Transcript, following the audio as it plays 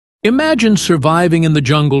Imagine surviving in the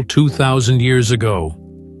jungle 2,000 years ago.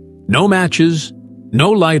 No matches,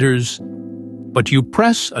 no lighters, but you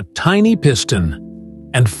press a tiny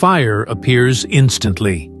piston, and fire appears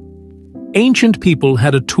instantly. Ancient people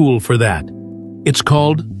had a tool for that. It's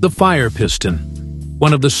called the fire piston,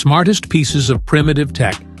 one of the smartest pieces of primitive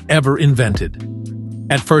tech ever invented.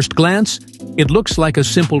 At first glance, it looks like a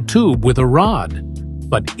simple tube with a rod,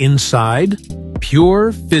 but inside,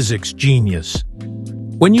 pure physics genius.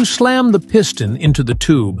 When you slam the piston into the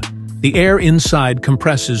tube, the air inside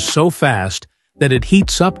compresses so fast that it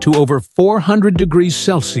heats up to over 400 degrees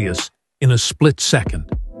Celsius in a split second.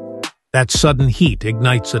 That sudden heat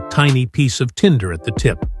ignites a tiny piece of tinder at the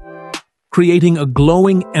tip, creating a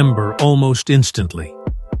glowing ember almost instantly.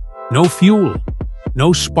 No fuel,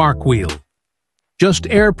 no spark wheel, just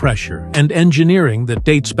air pressure and engineering that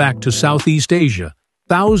dates back to Southeast Asia,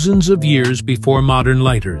 thousands of years before modern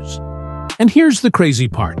lighters. And here's the crazy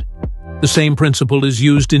part. The same principle is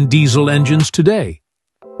used in diesel engines today,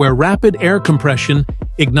 where rapid air compression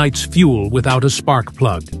ignites fuel without a spark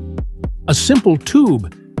plug. A simple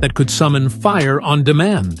tube that could summon fire on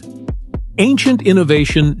demand. Ancient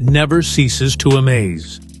innovation never ceases to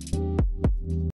amaze.